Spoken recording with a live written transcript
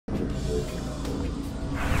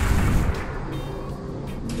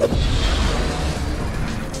Oh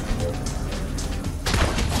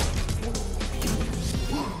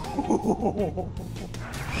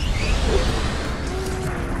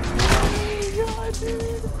my god,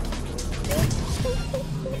 dude.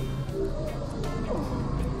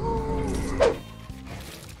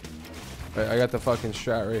 Wait, I got the fucking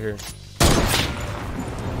strat right here.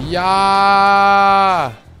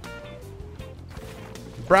 Yeah.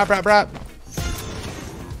 Brap, brap, brap.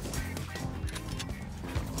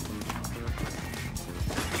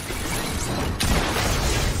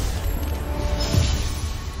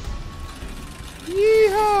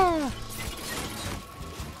 Yeehaw.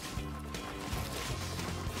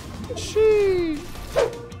 Sheesh.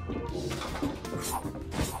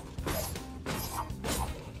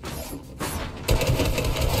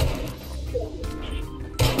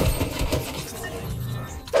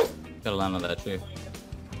 Gotta land on that tree.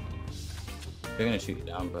 They're gonna shoot you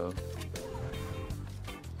down, bro.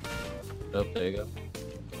 Oh, there you go.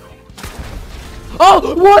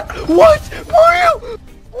 Oh, what? What? Mario?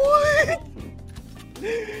 What?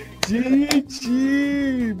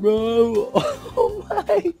 GG, bro. Oh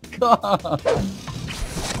my god.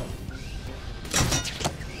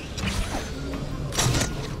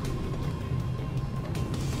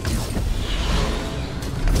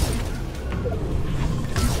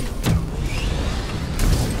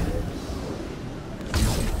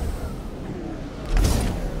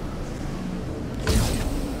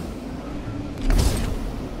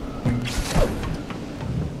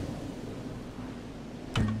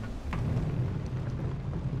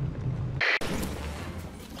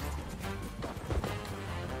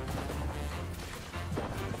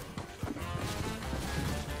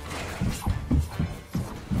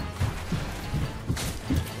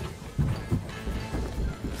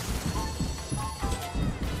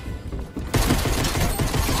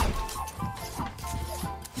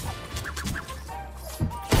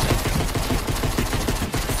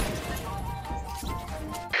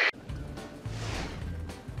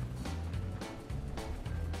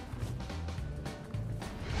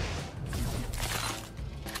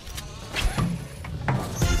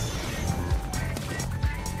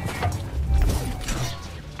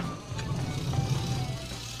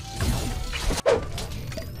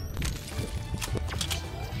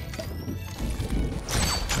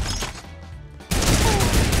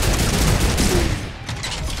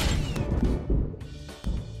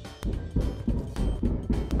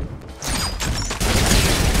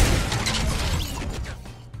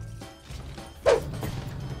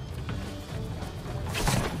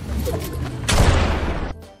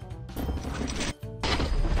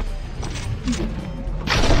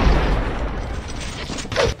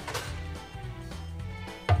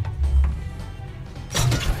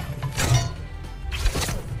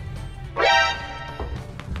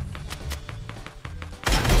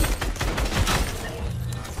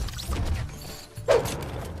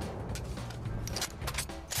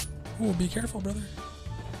 Oh, be careful, brother.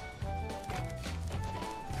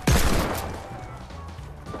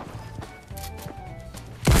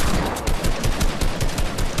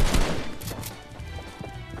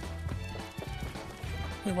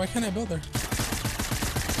 Wait, why can't I build there?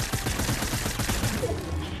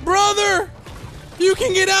 Brother! You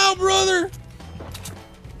can get out, brother!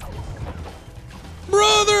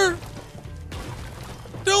 Brother!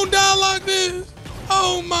 Don't die like this!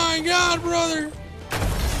 Oh my god, brother!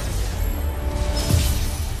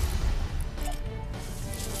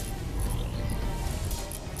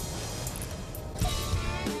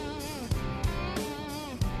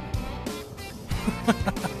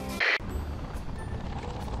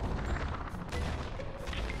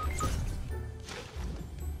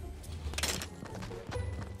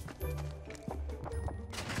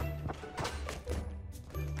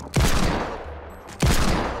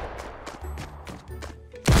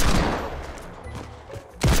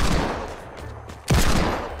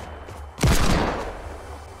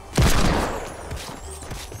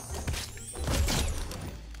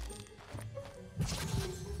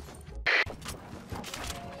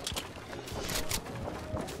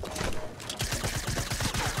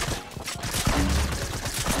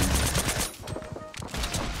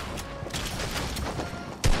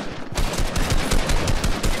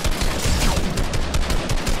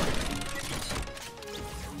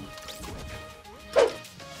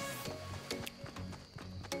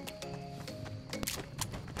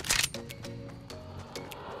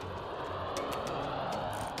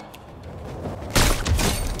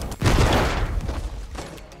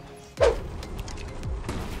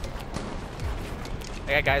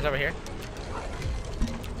 I got guys over here.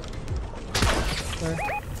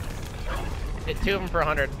 Hit 2 of them for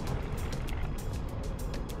 100.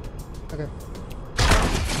 Okay.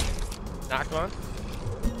 Knocked one.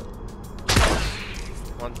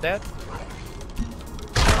 One's dead.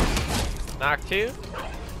 Knock 2.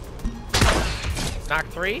 Knock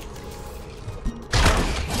 3.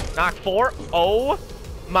 Knock 4. Oh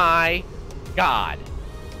my god.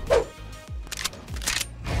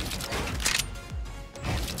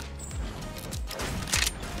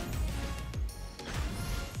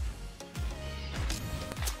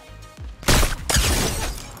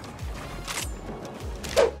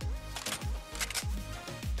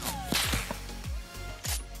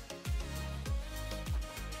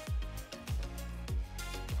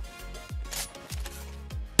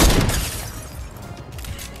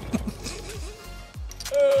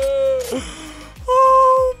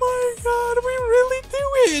 Oh my god, we really do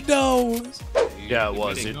hit those. Yeah, it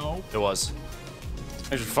was, dude. It was.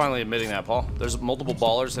 Thanks for finally admitting that, Paul. There's multiple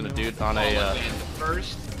ballers and a dude on a.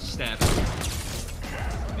 First step.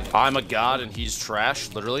 I'm a god and he's trash.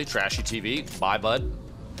 Literally, trashy TV. Bye, bud.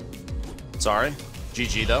 Sorry.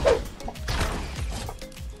 GG, though.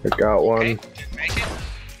 I got one. Okay, make it.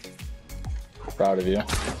 Proud of you.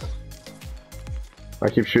 I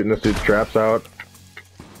keep shooting this dude's traps out.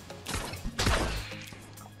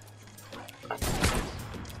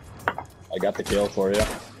 I got the kill for you.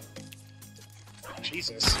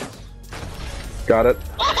 Jesus. Got it.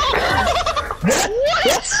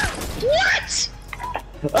 What?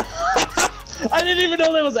 I didn't even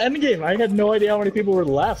know that was endgame. I had no idea how many people were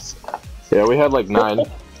left. Yeah, we had like 9.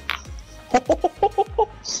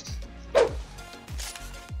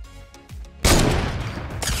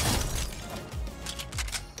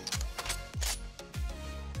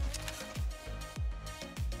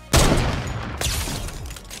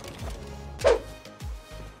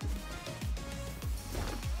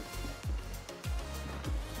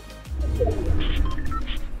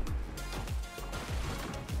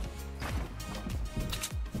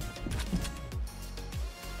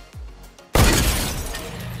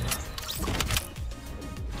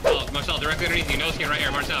 Marcel, directly underneath you. No skin right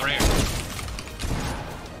here, Marcel, right here.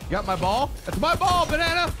 Got my ball? That's my ball,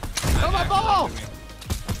 banana! Got my ball!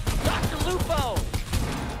 Dr. Lupo!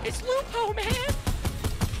 It's Lupo, man!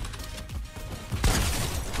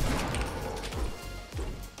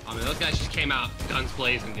 I mean, those guys just came out guns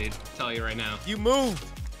blazing, dude. I'll tell you right now. You moved.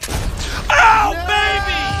 Oh,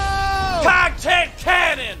 baby! Content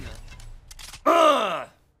cannon!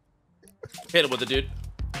 Hit him with it, dude.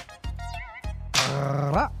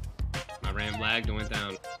 My ram lagged and went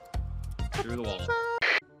down through the wall.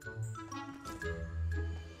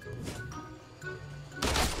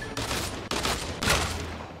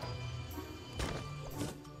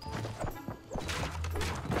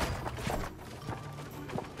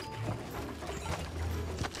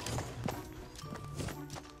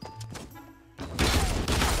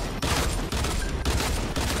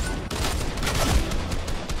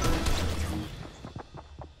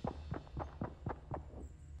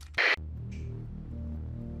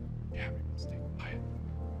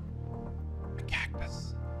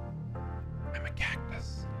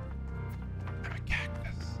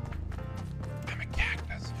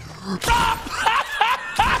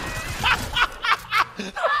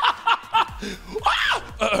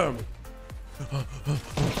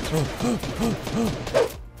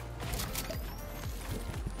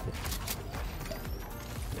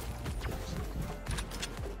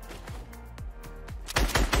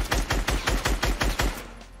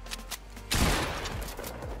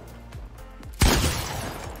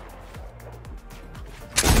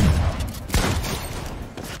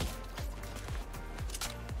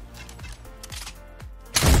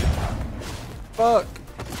 Fuck.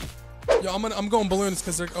 Yo, I'm going balloons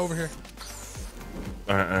because they're over here.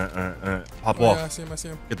 Hop Oh, off. yeah, I see him. I see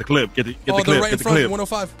him. Get the clip. Get the Oh, they're clip. right in Get the front. clip.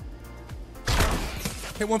 105.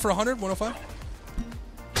 Hit one for 100. 105.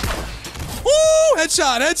 Woo!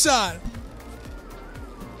 Headshot. Headshot.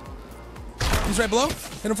 He's right below.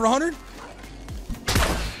 Hit him for 100.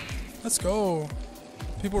 Let's go.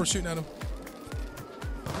 People were shooting at him.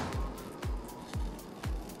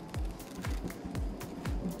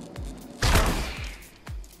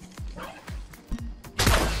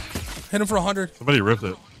 Hit him for 100. Somebody ripped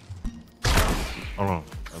it. Hold on.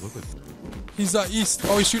 I look at He's east.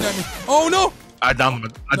 Oh, he's shooting at me. Oh no! I downed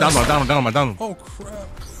him. I downed him. Oh crap!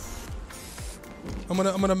 I'm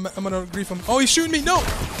gonna grief him. Oh, he's shooting me. No!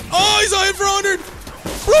 Oh, he's on hit for 100.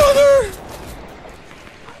 Brother!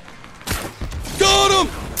 Got him!